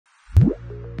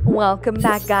Welcome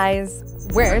back, guys.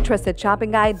 We're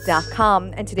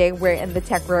TrustedShoppingGuide.com, and today we're in the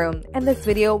tech room. In this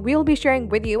video, we'll be sharing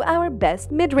with you our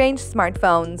best mid-range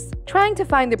smartphones. Trying to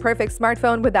find the perfect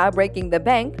smartphone without breaking the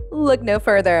bank? Look no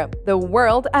further. The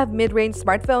world of mid-range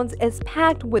smartphones is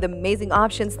packed with amazing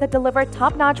options that deliver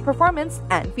top-notch performance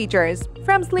and features.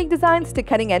 From sleek designs to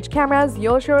cutting-edge cameras,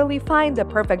 you'll surely find the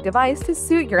perfect device to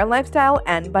suit your lifestyle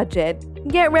and budget.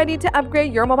 Get ready to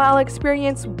upgrade your mobile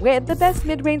experience with the best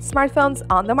mid-range smartphones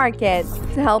on the market.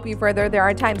 To help you further, there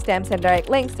are timestamps and direct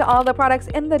links to all the products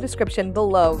in the description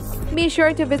below. Be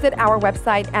sure to visit our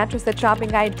website at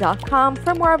TrustedShoppingGuide.com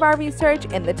for more of our research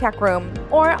in the tech room,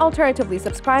 or alternatively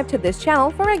subscribe to this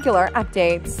channel for regular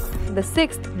updates. The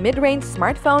sixth mid-range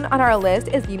smartphone on our list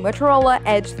is the Motorola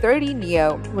Edge 30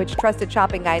 Neo, which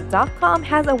TrustedShoppingGuide.com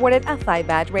has awarded a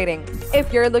 5-badge rating.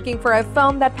 If you're looking for a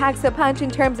phone that packs a punch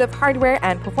in terms of hardware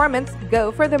and performance,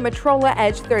 go for the Motorola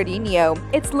Edge 30 Neo.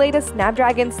 Its latest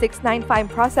Snapdragon 695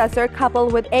 processor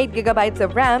coupled with 8GB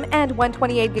of RAM and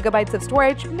 128GB of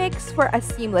storage makes for a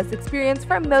seamless experience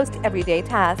for most everyday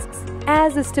tasks.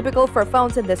 As is typical for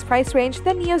phones in this price range,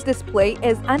 the Neo's display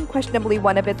is unquestionably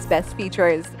one of its best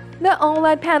features. The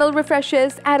OLED panel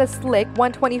refreshes at a slick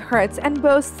 120Hz and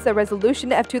boasts a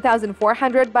resolution of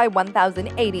 2400 by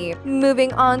 1080.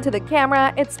 Moving on to the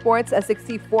camera, it sports a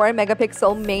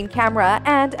 64-megapixel main camera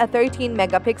and a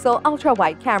 13-megapixel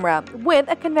ultra-wide camera, with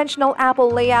a conventional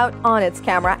Apple layout on its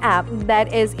camera app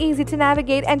that is easy to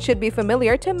navigate and should be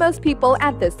familiar to most people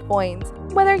at this point.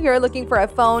 Whether you're looking for a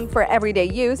phone for everyday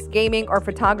use, gaming, or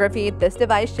photography, this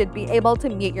device should be able to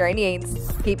meet your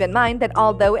needs. Keep in mind that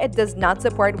although it does not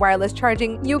support wireless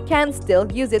charging, you can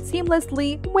still use it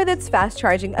seamlessly with its fast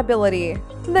charging ability.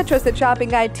 The Trusted Shopping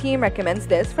Guide team recommends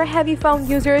this for heavy phone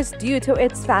users due to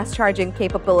its fast charging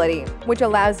capability, which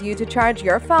allows you to charge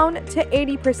your phone to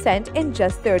 80% in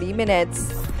just 30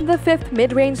 minutes. The fifth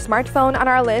mid-range smartphone on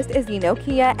our list is the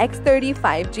Nokia X30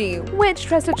 5G, which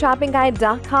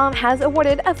TrustedShoppingGuide.com has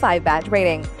awarded a 5-badge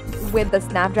rating. With the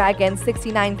Snapdragon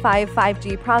 695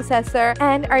 5G processor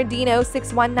and Arduino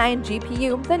 619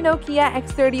 GPU, the Nokia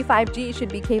X30 5G should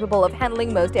be capable of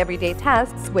handling most everyday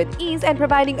tasks with ease and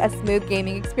providing a smooth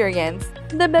gaming experience.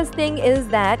 The best thing is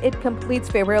that it competes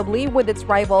favorably with its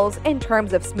rivals in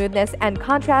terms of smoothness and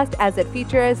contrast, as it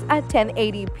features a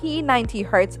 1080p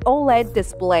 90Hz OLED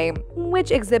display,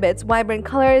 which exhibits vibrant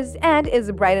colors and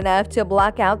is bright enough to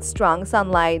block out strong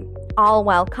sunlight, all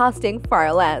while costing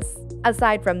far less.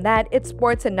 Aside from that, it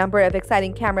sports a number of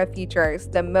exciting camera features,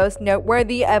 the most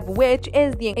noteworthy of which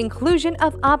is the inclusion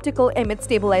of optical image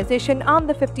stabilization on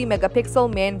the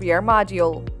 50-megapixel main rear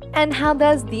module. And how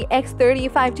does the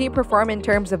X30 5G perform in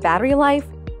terms of battery life?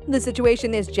 The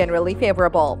situation is generally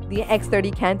favorable. The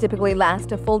X30 can typically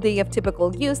last a full day of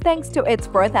typical use thanks to its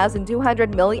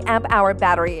 4200 mAh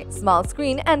battery, small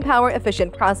screen, and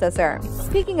power-efficient processor.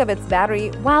 Speaking of its battery,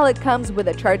 while it comes with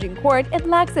a charging cord, it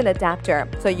lacks an adapter,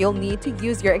 so you'll need to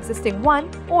use your existing one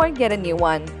or get a new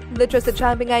one. The Trusted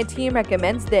Shopping Guide team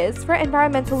recommends this for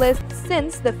environmentalists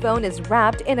since the phone is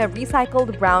wrapped in a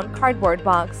recycled brown cardboard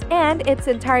box and its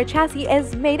entire chassis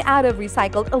is made out of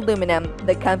recycled aluminum.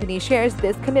 The company shares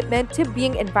this commitment to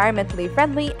being environmentally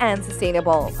friendly and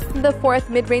sustainable. The fourth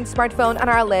mid-range smartphone on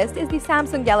our list is the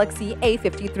Samsung Galaxy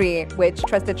A53, which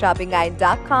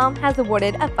TrustedShoppingGuide.com has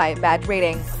awarded a 5-badge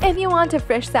rating. If you want a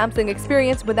fresh Samsung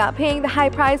experience without paying the high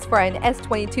price for an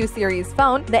S22 series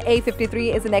phone, the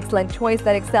A53 is an excellent choice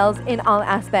that excels in all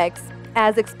aspects.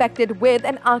 As expected, with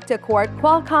an octa-core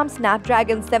Qualcomm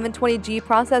Snapdragon 720G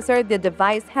processor, the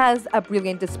device has a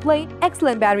brilliant display,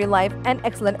 excellent battery life, and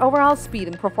excellent overall speed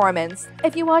and performance.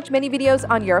 If you watch many videos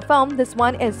on your phone, this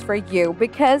one is for you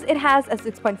because it has a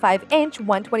 6.5-inch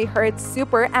 120Hz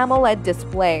Super AMOLED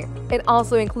display. It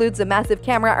also includes a massive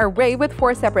camera array with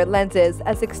 4 separate lenses,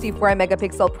 a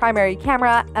 64-megapixel primary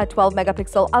camera, a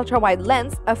 12-megapixel ultra-wide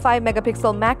lens, a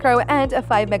 5-megapixel macro, and a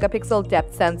 5-megapixel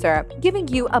depth sensor, giving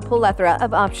you a plethora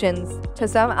of options. To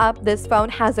sum up, this phone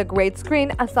has a great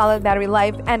screen, a solid battery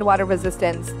life, and water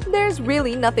resistance. There's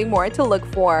really nothing more to look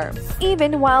for.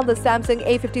 Even while the Samsung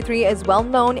A53 is well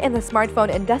known in the smartphone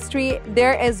industry,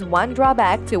 there is one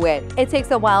drawback to it. It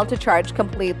takes a while to charge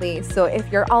completely, so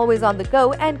if you're always on the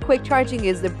go and quick charging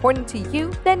is important to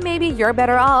you, then maybe you're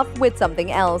better off with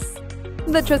something else.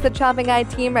 The Trusted Shopping Guide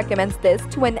team recommends this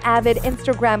to an avid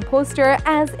Instagram poster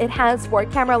as it has 4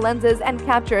 camera lenses and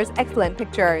captures excellent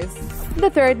pictures. The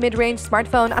third mid-range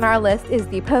smartphone on our list is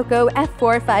the Poco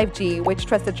F4 5G, which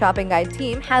Trusted Shopping Guide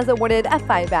team has awarded a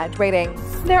 5-badge rating.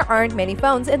 There aren't many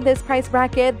phones in this price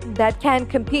bracket that can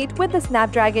compete with the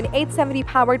Snapdragon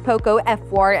 870-powered Poco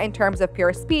F4 in terms of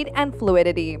pure speed and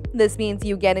fluidity. This means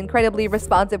you get incredibly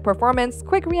responsive performance,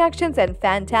 quick reactions, and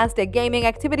fantastic gaming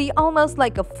activity almost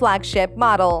like a flagship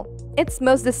model. Its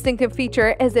most distinctive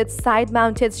feature is its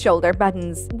side-mounted shoulder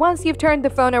buttons. Once you've turned the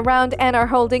phone around and are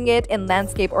holding it in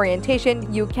landscape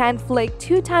orientation, you can flick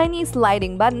two tiny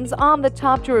sliding buttons on the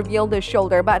top to reveal the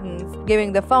shoulder buttons,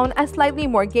 giving the phone a slightly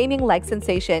more gaming-like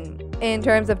sensation. In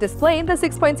terms of display, the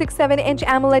 6.67-inch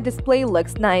AMOLED display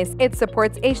looks nice. It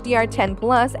supports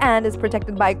HDR10+ and is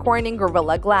protected by Corning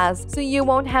Gorilla Glass, so you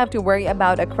won't have to worry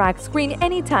about a cracked screen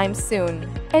anytime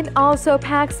soon. It also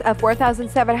packs a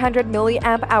 4,700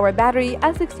 mAh battery,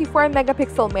 a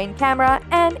 64-megapixel main camera,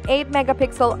 an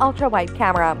 8-megapixel ultra-wide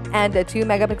camera, and a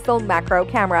 2-megapixel macro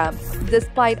camera.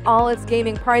 Despite all its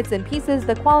gaming parts and pieces,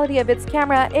 the quality of its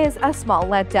camera is a small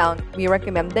letdown. We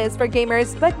recommend this for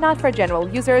gamers, but not for general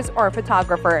users or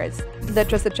photographers. The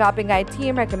Trusted Shopping Guide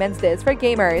team recommends this for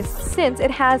gamers, since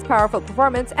it has powerful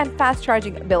performance and fast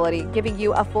charging ability, giving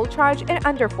you a full charge in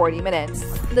under 40 minutes.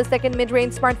 The second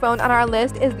mid-range smartphone on our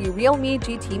list is the Realme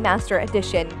GT Master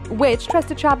Edition, which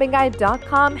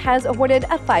TrustedShoppingGuide.com has awarded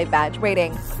a 5-badge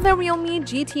rating. The Realme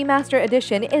GT Master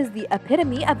Edition is the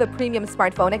epitome of a premium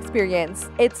smartphone experience.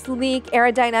 Its sleek,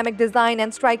 aerodynamic design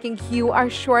and striking hue are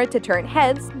sure to turn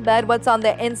heads, but what's on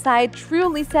the inside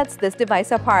truly sets this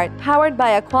device apart. Powered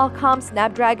by a Qualcomm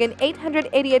Snapdragon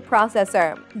 888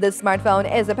 processor, this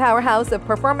smartphone is a powerhouse of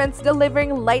performance,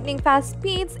 delivering lightning-fast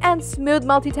speeds and smooth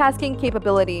multitasking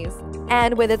capabilities.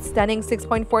 And with its stunning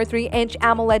 6.43-inch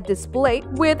AMOLED display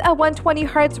with a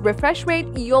 120Hz refresh rate,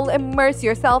 you'll immerse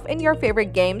yourself in your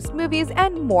favorite games, movies,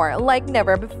 and more like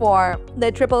never before. The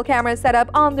triple camera setup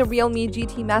on the Realme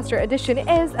GT Master Edition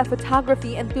is a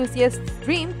photography enthusiast's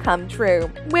dream come true.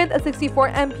 With a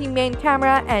 64MP main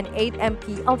camera, an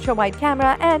 8MP ultra-wide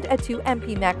camera, and a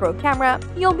 2MP macro camera,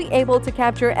 you'll be able to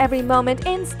capture every moment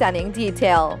in stunning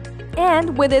detail.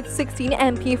 And with its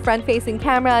 16MP front-facing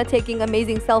camera, taking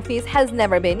amazing selfies has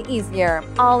never been easier.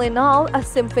 All in all, a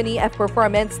symphony of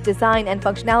performance, design, and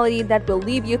functionality that will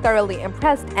leave you thoroughly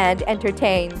impressed and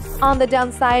entertained. On the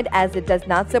downside, as it does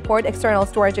not support external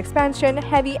storage expansion,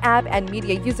 heavy app and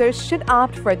media users should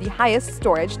opt for the highest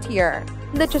storage tier.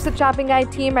 The Trusted Shopping Guide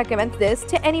team recommends this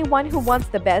to anyone who wants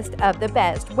the best of the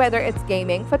best, whether it's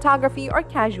gaming, photography, or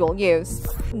casual use.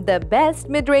 The best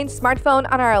mid-range smartphone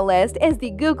on our list is the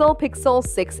Google Pixel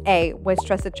 6a, which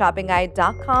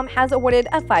TrustedShoppingGuide.com has awarded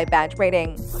a 5-badge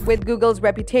rating. With Google's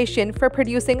reputation for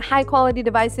producing high-quality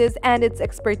devices and its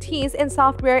expertise in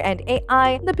software and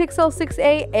AI, the Pixel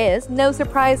 6a is, no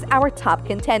surprise, our top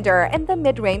contender in the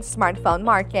mid-range smartphone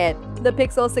market. The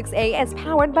Pixel 6a is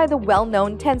powered by the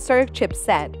well-known Tensor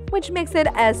chipset, which makes it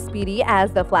as speedy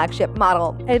as the flagship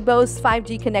model. It boasts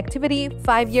 5G connectivity,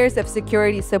 5 years of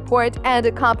security support, and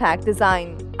a compact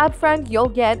design. Up front, you'll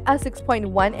get a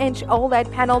 6.1-inch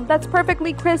OLED panel that's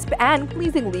perfectly crisp and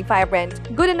pleasingly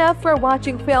vibrant, good enough for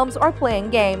watching films or playing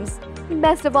games.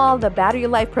 Best of all, the battery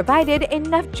life provided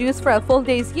enough juice for a full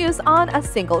day's use on a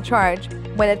single charge.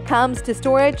 When it comes to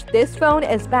storage, this phone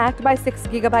is backed by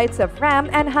 6GB of RAM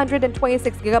and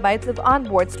 126GB of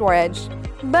onboard storage.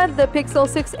 But the Pixel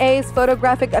 6a's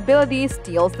photographic ability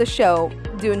steals the show.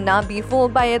 Do not be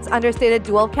fooled by its understated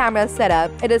dual-camera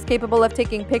setup. It is capable of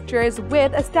taking pictures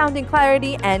with astounding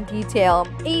clarity and detail,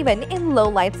 even in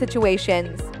low-light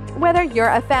situations. Whether you're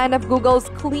a fan of Google's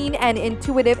clean and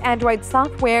intuitive Android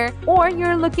software, or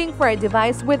you're looking for a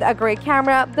device with a great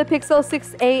camera, the Pixel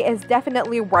 6a is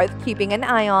definitely worth keeping an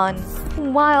eye on.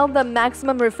 While the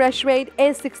maximum refresh rate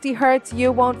is 60 Hz,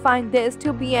 you won't find this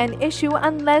to be an issue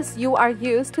unless you are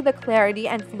used to the clarity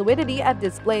and fluidity of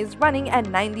displays running at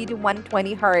 90 to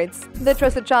 120 Hz. The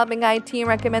Trusted Shopping Guide team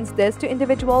recommends this to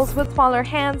individuals with smaller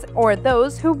hands or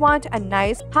those who want a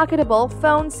nice, pocketable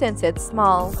phone since it's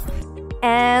small.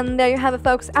 And there you have it,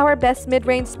 folks, our best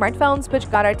mid-range smartphones,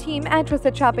 which got our team at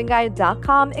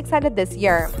TrustedShoppingGuide.com excited this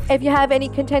year. If you have any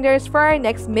contenders for our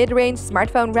next mid-range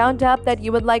smartphone roundup that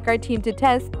you would like our team to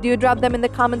test, do drop them in the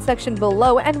comment section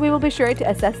below and we will be sure to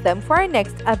assess them for our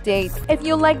next update. If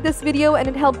you liked this video and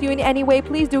it helped you in any way,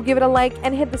 please do give it a like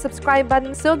and hit the subscribe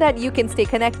button so that you can stay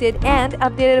connected and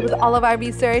updated with all of our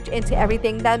research into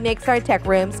everything that makes our tech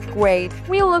rooms great.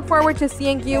 We look forward to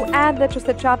seeing you at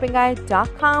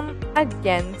TrustedShoppingGuide.com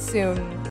again soon.